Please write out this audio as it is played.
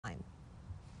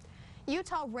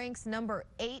Utah ranks number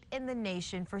 8 in the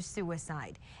nation for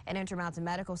suicide. And Intermountain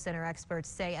Medical Center experts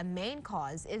say a main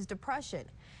cause is depression.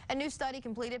 A new study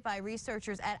completed by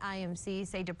researchers at IMC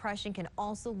say depression can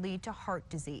also lead to heart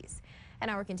disease. In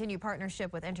our continued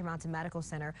partnership with Intermountain Medical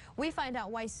Center, we find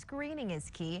out why screening is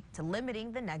key to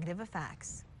limiting the negative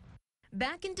effects.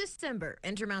 Back in December,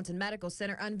 Intermountain Medical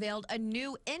Center unveiled a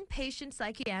new inpatient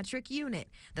psychiatric unit.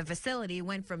 The facility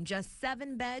went from just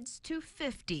 7 beds to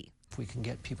 50. If we can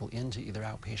get people into either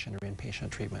outpatient or inpatient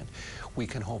treatment, we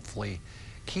can hopefully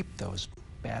keep those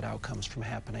bad outcomes from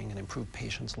happening and improve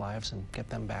patients' lives and get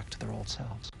them back to their old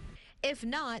selves. If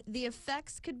not, the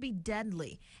effects could be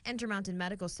deadly. Intermountain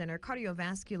Medical Center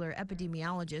cardiovascular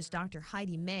epidemiologist Dr.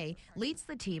 Heidi May leads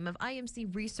the team of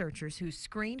IMC researchers who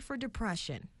screened for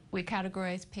depression. We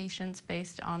categorize patients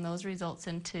based on those results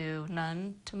into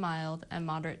none to mild and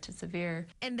moderate to severe.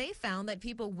 And they found that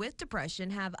people with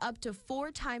depression have up to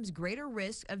 4 times greater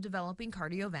risk of developing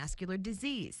cardiovascular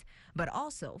disease, but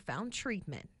also found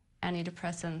treatment.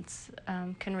 Antidepressants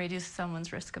can reduce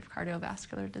someone's risk of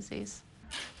cardiovascular disease.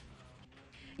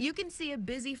 You can see a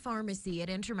busy pharmacy at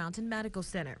Intermountain Medical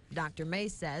Center. Dr. May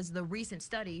says the recent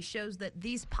study shows that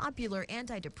these popular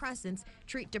antidepressants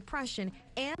treat depression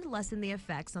and lessen the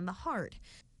effects on the heart.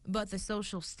 But the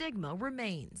social stigma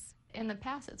remains. In the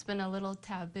past, it's been a little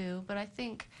taboo, but I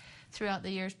think throughout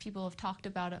the years, people have talked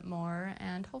about it more,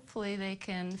 and hopefully they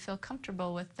can feel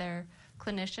comfortable with their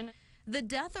clinician. The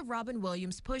death of Robin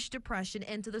Williams pushed depression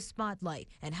into the spotlight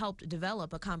and helped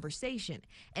develop a conversation.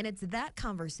 And it's that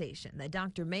conversation that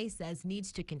Dr. May says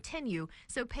needs to continue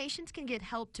so patients can get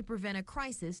help to prevent a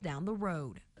crisis down the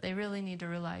road. They really need to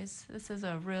realize this is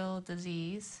a real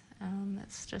disease.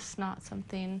 It's just not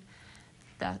something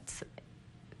that's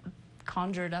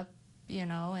conjured up, you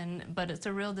know, but it's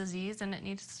a real disease and it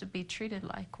needs to be treated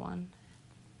like one.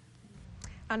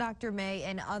 Now, Dr. May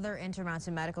and other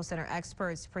Intermountain Medical Center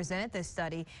experts presented this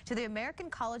study to the American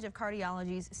College of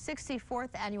Cardiology's 64th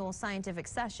annual scientific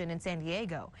session in San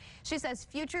Diego. She says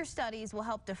future studies will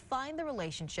help define the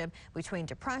relationship between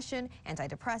depression,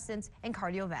 antidepressants, and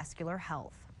cardiovascular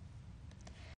health.